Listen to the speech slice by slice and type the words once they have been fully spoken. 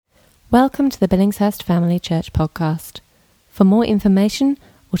Welcome to the Billingshurst Family Church podcast. For more information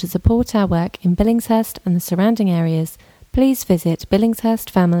or to support our work in Billingshurst and the surrounding areas, please visit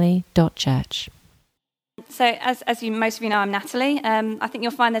billingshurstfamily.church. So as most of you know, I'm Natalie. I think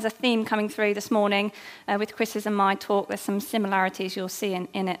you'll find there's a theme coming through this morning with Chris's and my talk. There's some similarities you'll see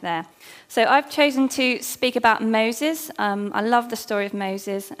in it there. So I've chosen to speak about Moses. I love the story of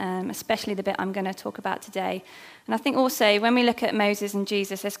Moses, especially the bit I'm going to talk about today. And I think also when we look at Moses and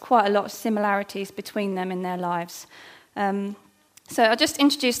Jesus, there's quite a lot of similarities between them in their lives. So I'll just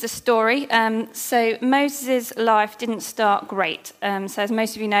introduce the story. So Moses' life didn't start great. So as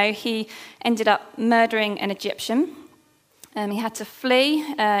most of you know, he ended up murdering an Egyptian. He had to flee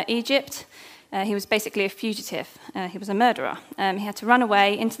Egypt. He was basically a fugitive. He was a murderer. He had to run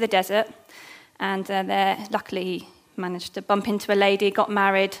away into the desert. And there, luckily, he managed to bump into a lady, got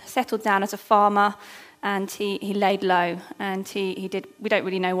married, settled down as a farmer, and he laid low. And he did, we don't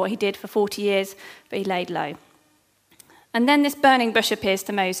really know what he did for 40 years, but he laid low. And then this burning bush appears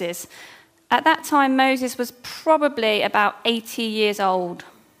to Moses. At that time, Moses was probably about 80 years old.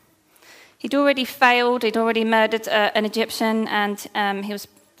 He'd already failed, he'd already murdered an Egyptian, and he was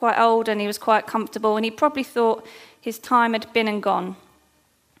quite old and he was quite comfortable, and he probably thought his time had been and gone.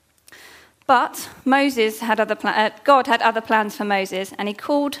 But God had other plans for Moses, and he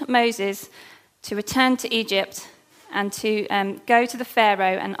called Moses to return to Egypt and to go to the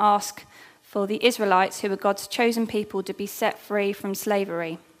Pharaoh and ask for the Israelites, who were God's chosen people, to be set free from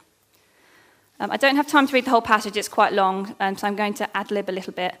slavery. I don't have time to read the whole passage, it's quite long, so I'm going to ad-lib a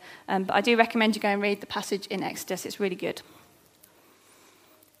little bit, but I do recommend you go and read the passage in Exodus, it's really good.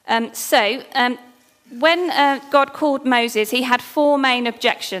 When God called Moses, he had four main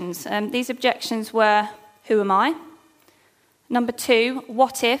objections. These objections were, who am I? Number 2,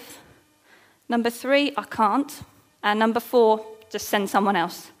 what if? Number 3, I can't. And number 4, just send someone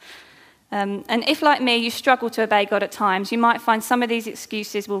else. And if, like me, you struggle to obey God at times, you might find some of these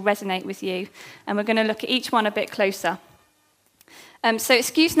excuses will resonate with you. And we're going to look at each one a bit closer. So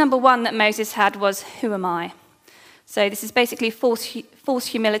excuse number 1 that Moses had was, who am I? So this is basically false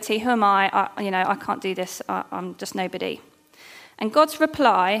humility. Who am I? I can't do this. I'm just nobody. And God's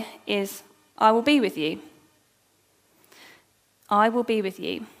reply is, I will be with you. I will be with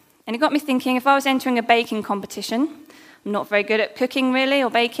you. And it got me thinking, if I was entering a baking competition, I'm not very good at cooking, really, or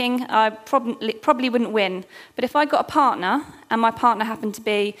baking. I probably wouldn't win. But if I got a partner, and my partner happened to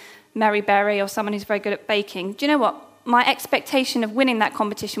be Mary Berry or someone who's very good at baking, do you know what? My expectation of winning that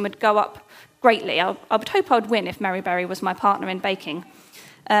competition would go up greatly. I would hope I would win if Mary Berry was my partner in baking.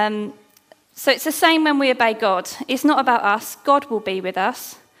 So it's the same when we obey God. It's not about us. God will be with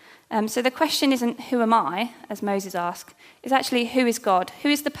us. So the question isn't, who am I, as Moses asked. It's actually, who is God? Who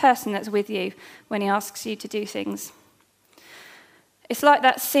is the person that's with you when he asks you to do things? It's like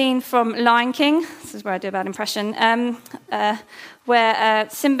that scene from Lion King, this is where I do a bad impression, where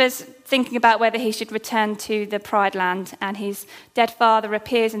Simba's thinking about whether he should return to the Pride Land, and his dead father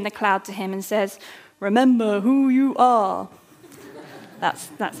appears in the cloud to him and says, remember who you are. That's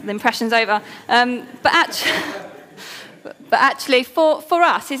the impression's over. But actually, for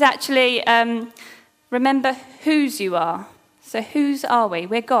us, is actually remember whose you are. So whose are we?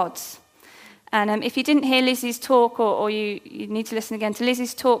 We're God's. And if you didn't hear Lizzie's talk, or you need to listen again to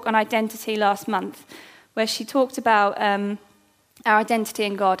Lizzie's talk on identity last month, where she talked about our identity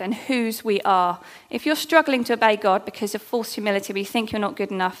in God and whose we are. If you're struggling to obey God because of false humility, where you think you're not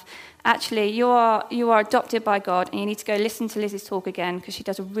good enough, actually you are adopted by God, and you need to go listen to Lizzie's talk again, because she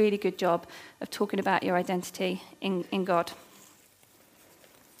does a really good job of talking about your identity in God.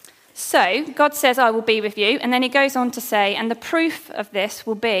 So God says, I will be with you, and then he goes on to say, and the proof of this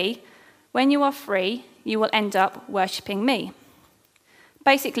will be, when you are free, you will end up worshipping me.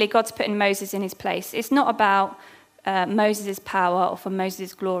 Basically, God's putting Moses in his place. It's not about Moses' power or for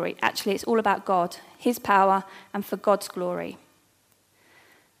Moses' glory. Actually, it's all about God, his power, and for God's glory.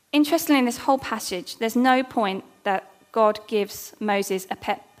 Interestingly, in this whole passage, there's no point that God gives Moses a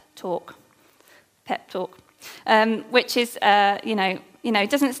pep talk, which is,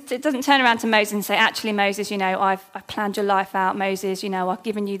 it doesn't turn around to Moses and say, actually, Moses, I've planned your life out, Moses, I've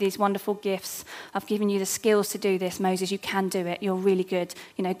given you these wonderful gifts, I've given you the skills to do this, Moses, you can do it, you're really good,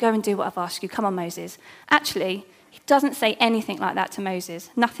 go and do what I've asked you, come on, Moses. Actually, he doesn't say anything like that to Moses,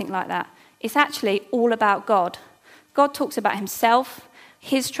 nothing like that. It's actually all about God. God talks about himself,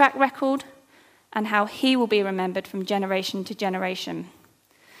 his track record, and how he will be remembered from generation to generation.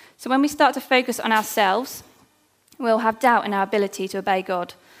 So when we start to focus on ourselves, we'll have doubt in our ability to obey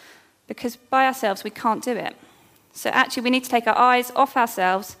God, because by ourselves we can't do it. So actually we need to take our eyes off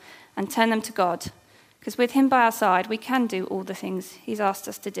ourselves and turn them to God, because with him by our side we can do all the things he's asked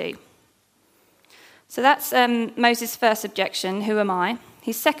us to do. So that's Moses' first objection, who am I?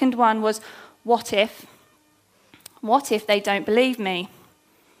 His second one was, what if? What if they don't believe me?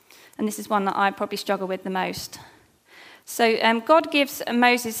 And this is one that I probably struggle with the most. So God gives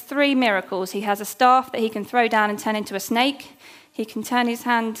Moses 3 miracles. He has a staff that he can throw down and turn into a snake. He can turn his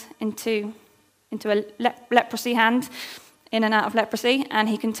hand into a leprosy hand, in and out of leprosy, and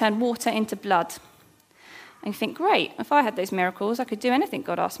he can turn water into blood. And you think, great, if I had those miracles, I could do anything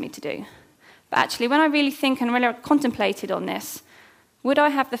God asked me to do. But actually, when I really think and really contemplated on this, would I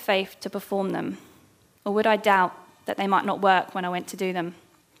have the faith to perform them? Or would I doubt that they might not work when I went to do them?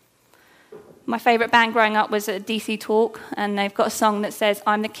 My favourite band growing up was at DC Talk, and they've got a song that says,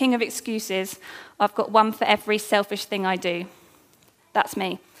 I'm the king of excuses, I've got one for every selfish thing I do. That's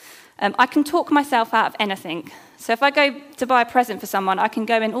me. I can talk myself out of anything. So if I go to buy a present for someone, I can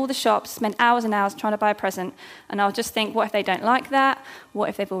go in all the shops, spend hours and hours trying to buy a present, and I'll just think, what if they don't like that? What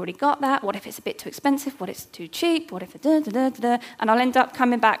if they've already got that? What if it's a bit too expensive? What if it's too cheap? What if it's da-da-da-da-da? And I'll end up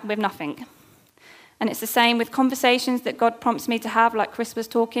coming back with nothing. And it's the same with conversations that God prompts me to have, like Chris was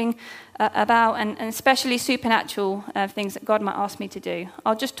talking about, and especially supernatural things that God might ask me to do.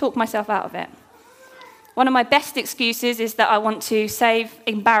 I'll just talk myself out of it. One of my best excuses is that I want to save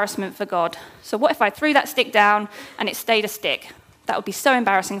embarrassment for God. So what if I threw that stick down and it stayed a stick? That would be so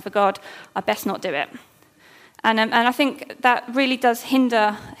embarrassing for God, I best not do it. And I think that really does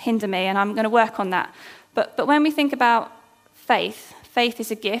hinder me, and I'm going to work on that. But when we think about faith, faith is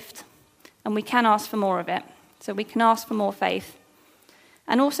a gift, and we can ask for more of it. So we can ask for more faith.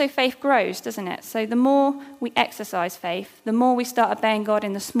 And also faith grows, doesn't it? So the more we exercise faith, the more we start obeying God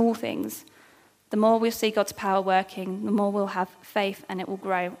in the small things, the more we'll see God's power working, the more we'll have faith and it will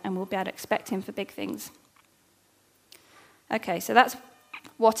grow and we'll be able to expect him for big things. Okay, so that's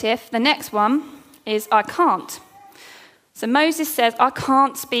what if. The next one is I can't. So Moses says, I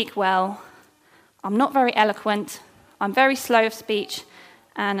can't speak well. I'm not very eloquent. I'm very slow of speech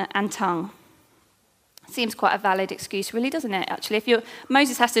and tongue. Seems quite a valid excuse, really, doesn't it, actually?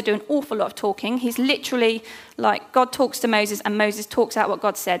 Moses has to do an awful lot of talking. He's literally, like, God talks to Moses and Moses talks out what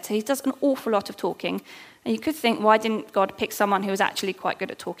God said. So he does an awful lot of talking. And you could think, why didn't God pick someone who was actually quite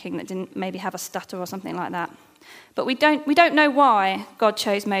good at talking, that didn't maybe have a stutter or something like that? But we don't know why God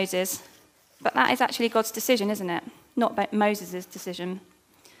chose Moses. But that is actually God's decision, isn't it? Not Moses' decision.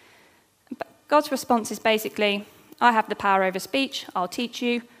 But God's response is basically, I have the power over speech, I'll teach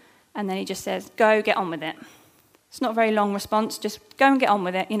you. And then he just says, go, get on with it. It's not a very long response, just go and get on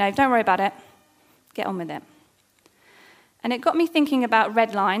with it. Don't worry about it. Get on with it. And it got me thinking about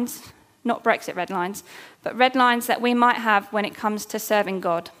red lines, not Brexit red lines, but red lines that we might have when it comes to serving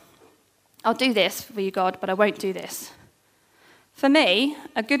God. I'll do this for you, God, but I won't do this. For me,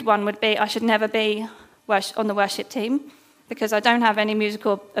 a good one would be I should never be on the worship team because I don't have any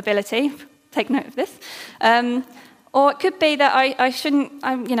musical ability. Take note of this. Or it could be that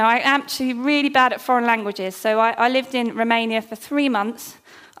I'm actually really bad at foreign languages. So I lived in Romania for 3 months.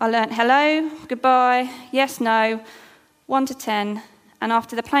 I learnt hello, goodbye, yes, no, 1 to 10. And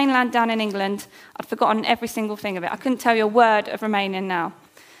after the plane landed down in England, I'd forgotten every single thing of it. I couldn't tell you a word of Romanian now.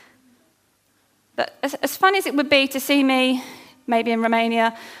 But as fun as it would be to see me, maybe in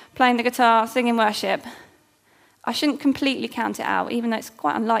Romania, playing the guitar, singing worship, I shouldn't completely count it out, even though it's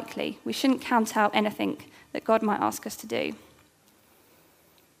quite unlikely. We shouldn't count out anything that God might ask us to do.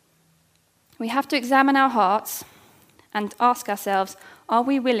 We have to examine our hearts and ask ourselves, are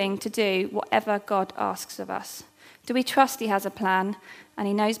we willing to do whatever God asks of us? Do we trust he has a plan and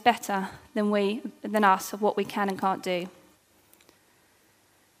he knows better than us of what we can and can't do?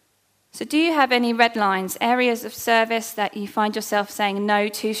 So do you have any red lines, areas of service that you find yourself saying no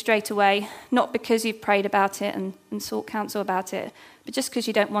to straight away, not because you've prayed about it and sought counsel about it, but just because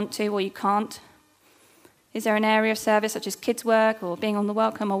you don't want to or you can't? Is there an area of service such as kids' work or being on the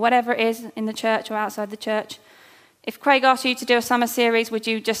welcome or whatever it is in the church or outside the church? If Craig asked you to do a summer series, would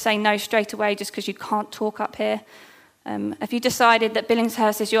you just say no straight away just because you can't talk up here? If you decided that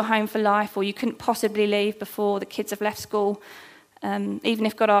Billingshurst is your home for life or you couldn't possibly leave before the kids have left school, even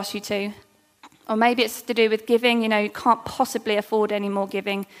if God asked you to? Or maybe it's to do with giving, you can't possibly afford any more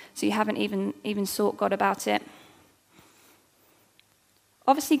giving, so you haven't even sought God about it.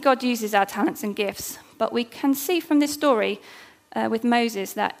 Obviously, God uses our talents and gifts, but we can see from this story with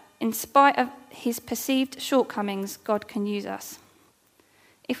Moses that in spite of his perceived shortcomings, God can use us.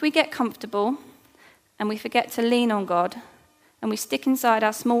 If we get comfortable and we forget to lean on God and we stick inside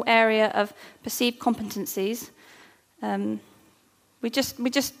our small area of perceived competencies, we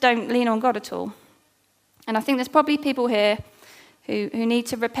just don't lean on God at all. And I think there's probably people here who need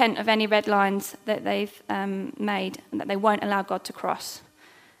to repent of any red lines that they've made and that they won't allow God to cross.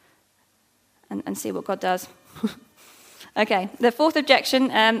 and see what God does. Okay, the fourth objection,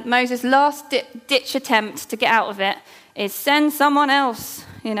 Moses' last ditch attempt to get out of it is send someone else.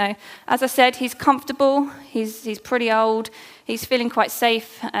 As I said, he's comfortable, he's pretty old, he's feeling quite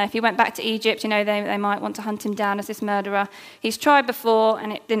safe. If he went back to Egypt, they might want to hunt him down as this murderer. He's tried before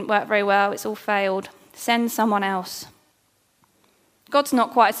and it didn't work very well, it's all failed. Send someone else. God's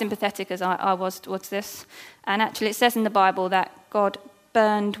not quite as sympathetic as I was towards this. And actually it says in the Bible that God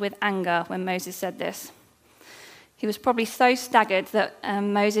burned with anger when Moses said this. He was probably so staggered that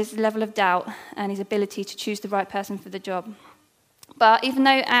Moses' level of doubt and his ability to choose the right person for the job. But even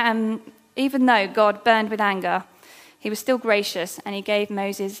though God burned with anger, he was still gracious and he gave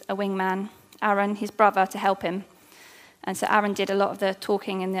Moses a wingman, Aaron, his brother, to help him. And so Aaron did a lot of the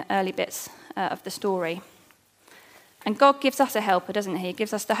talking in the early bits of the story. And God gives us a helper, doesn't he? He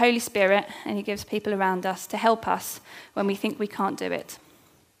gives us the Holy Spirit and he gives people around us to help us when we think we can't do it.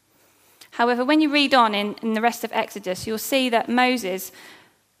 However, when you read on in the rest of Exodus, you'll see that Moses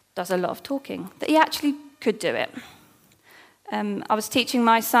does a lot of talking, that he actually could do it. I was teaching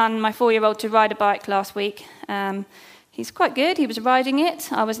my son, my 4-year-old, to ride a bike last week. He's quite good. He was riding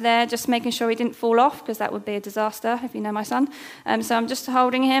it. I was there just making sure he didn't fall off, because that would be a disaster if you know my son. So I'm just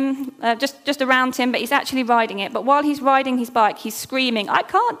holding him, just around him, but he's actually riding it. But while he's riding his bike, he's screaming, "I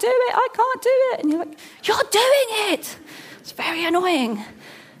can't do it, I can't do it." And you're like, "You're doing it!" It's very annoying.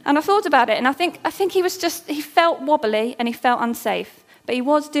 And I thought about it, and I think he felt wobbly and he felt unsafe, but he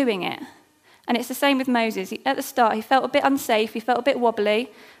was doing it. And it's the same with Moses. At the start, he felt a bit unsafe, he felt a bit wobbly,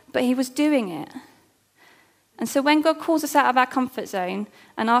 but he was doing it. And so when God calls us out of our comfort zone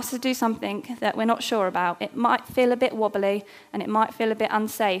and asks us to do something that we're not sure about, it might feel a bit wobbly and it might feel a bit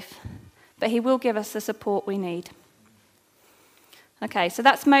unsafe, but he will give us the support we need. Okay, so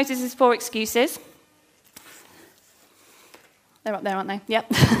that's Moses' 4 excuses. They're up there, aren't they?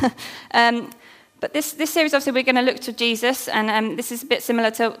 Yep. But this series, obviously, we're going to look to Jesus, and this is a bit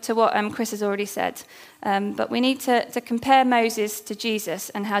similar to what Chris has already said. But we need to compare Moses to Jesus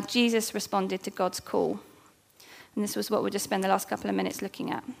and how Jesus responded to God's call. And this was what we'll just spend the last couple of minutes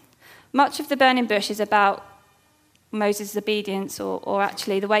looking at. Much of the burning bush is about Moses' obedience, or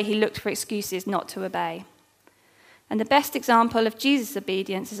actually the way he looked for excuses not to obey. And the best example of Jesus'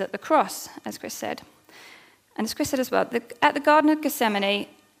 obedience is at the cross, as Chris said. And as Chris said as well, at the Garden of Gethsemane,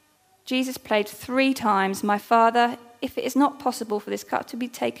 Jesus prayed 3 times, "My Father, if it is not possible for this cup to be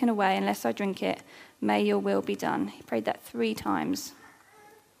taken away unless I drink it, may your will be done." He prayed that 3 times.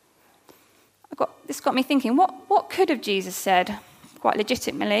 This got me thinking, what could have Jesus said? Quite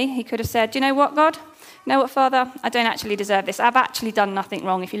legitimately, he could have said, "Do you know what, God? You know what, Father? I don't actually deserve this. I've actually done nothing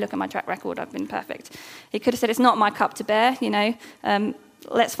wrong. If you look at my track record, I've been perfect." He could have said, "It's not my cup to bear,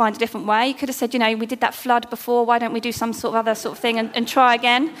 let's find a different way." He could have said, "We did that flood before. Why don't we do some sort of other sort of thing and try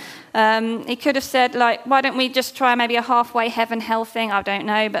again?" He could have said, "Why don't we just try maybe a halfway heaven-hell thing? I don't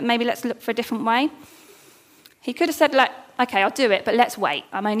know, but maybe let's look for a different way." He could have said, "Okay, I'll do it, but let's wait.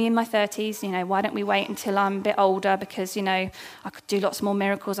 I'm only in my 30s. Why don't we wait until I'm a bit older? Because, I could do lots more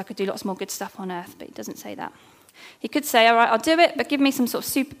miracles. I could do lots more good stuff on earth." But he doesn't say that. He could say, "All right, I'll do it, but give me some sort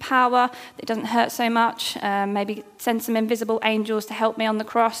of superpower that doesn't hurt so much. Maybe send some invisible angels to help me on the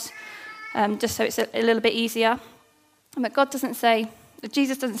cross, just so it's a little bit easier." But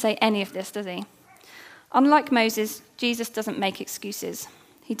Jesus doesn't say any of this, does he? Unlike Moses, Jesus doesn't make excuses.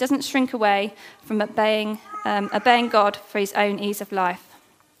 He doesn't shrink away from obeying God for his own ease of life.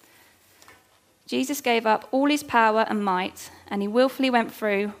 Jesus gave up all his power and might, and he willfully went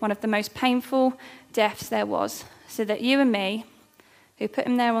through one of the most painful deaths there was, so that you and me, who put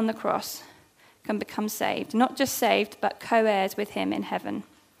him there on the cross, can become saved. Not just saved, but co-heirs with him in heaven.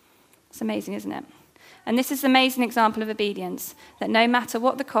 It's amazing, isn't it? And this is an amazing example of obedience, that no matter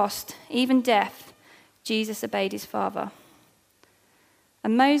what the cost, even death, Jesus obeyed his Father.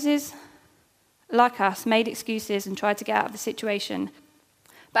 And Moses, like us, made excuses and tried to get out of the situation.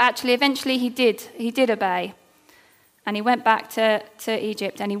 But actually, eventually he did obey. And he went back to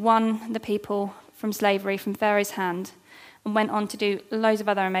Egypt and he won the people from slavery, from Pharaoh's hand, and went on to do loads of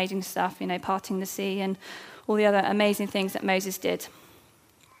other amazing stuff, parting the sea and all the other amazing things that Moses did.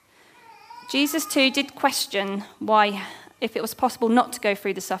 Jesus too did question why, if it was possible not to go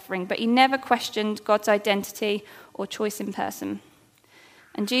through the suffering, but he never questioned God's identity or choice in person.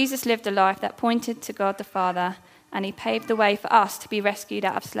 And Jesus lived a life that pointed to God the Father, and he paved the way for us to be rescued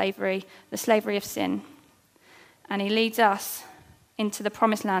out of slavery, the slavery of sin. And he leads us into the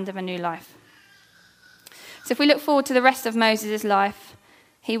promised land of a new life. So if we look forward to the rest of Moses' life,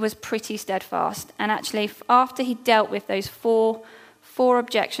 he was pretty steadfast. And actually, after he dealt with those 4 4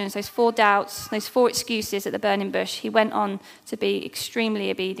 objections, those 4 doubts, those 4 excuses at the burning bush, he went on to be extremely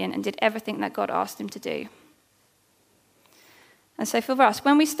obedient and did everything that God asked him to do. And so for us,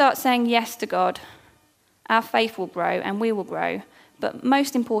 when we start saying yes to God, our faith will grow and we will grow. But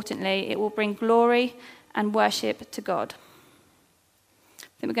most importantly, it will bring glory and worship to God. I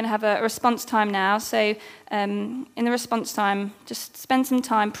think we're going to have a response time now. So in the response time, just spend some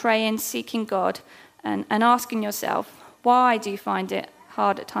time praying, seeking God, and asking yourself, why do you find it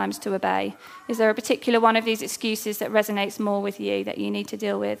hard at times to obey? Is there a particular one of these excuses that resonates more with you that you need to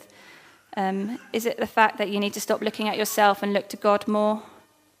deal with? Is it the fact that you need to stop looking at yourself and look to God more?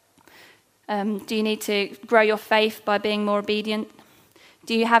 Do you need to grow your faith by being more obedient?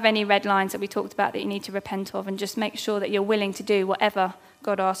 Do you have any red lines that we talked about that you need to repent of and just make sure that you're willing to do whatever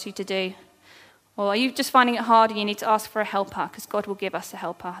God asks you to do? Or are you just finding it hard and you need to ask for a helper, because God will give us a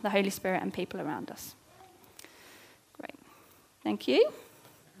helper, the Holy Spirit and people around us? Great. Thank you.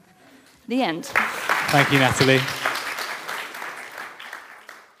 The end. Thank you, Natalie.